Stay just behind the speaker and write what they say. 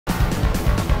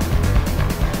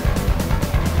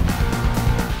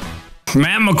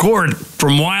Matt McCourt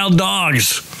from Wild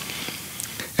Dogs.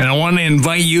 And I want to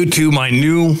invite you to my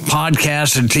new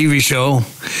podcast and TV show.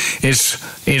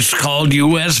 It's called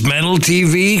U.S. Metal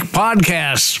TV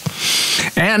Podcast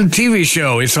and TV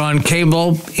show. It's on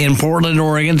cable in Portland,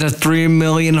 Oregon to 3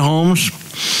 million homes.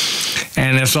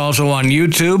 And it's also on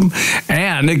YouTube.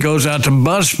 And it goes out to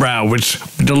Buzzsprout, which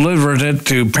delivers it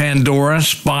to Pandora,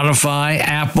 Spotify,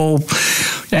 Apple,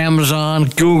 Amazon,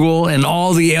 Google, and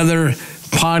all the other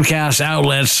podcast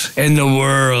outlets in the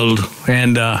world.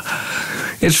 And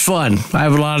it's fun. I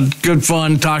have a lot of good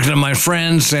fun talking to my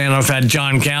friends, and I've had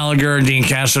John Gallagher, Dean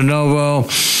Castronovo,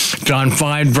 John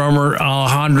Five, drummer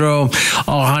Alejandro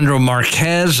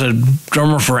Marquez, a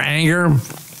drummer for Anger.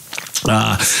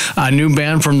 A new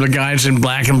band from the guys in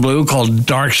Black and Blue called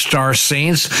Dark Star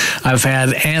Saints. I've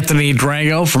had Anthony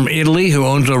Drago from Italy, who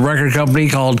owns a record company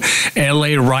called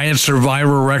LA Riot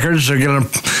Survivor Records. They're going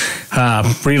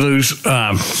to release,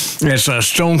 it's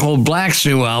Stone Cold Black's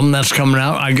new album that's coming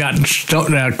out. I got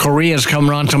Korea's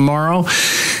coming on tomorrow.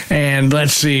 And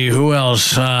let's see, who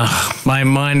else? My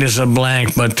mind is a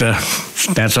blank, but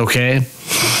that's okay.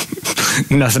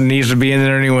 Nothing needs to be in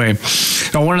there anyway.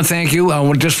 I want to thank you.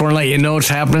 I just want to let you know it's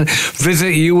happening.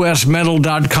 Visit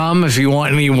usmetal.com if you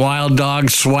want any Wild Dog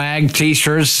swag,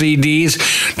 t-shirts,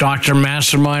 CDs. Dr.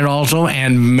 Mastermind also,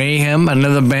 and Mayhem,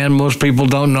 another band most people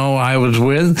don't know I was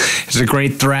with. It's a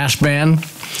great thrash band.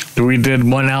 We did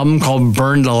one album called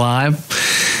Burned Alive.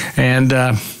 And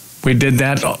we did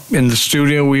that in the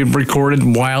studio. We recorded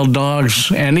Wild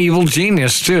Dogs and Evil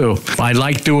Genius, too. I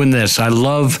like doing this. I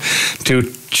love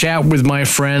to chat with my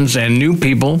friends and new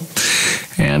people.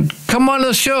 And come on to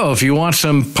the show. If you want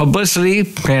some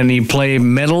publicity and you play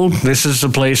metal, this is the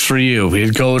place for you.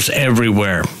 It goes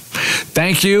everywhere.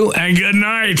 Thank you and good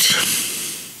night.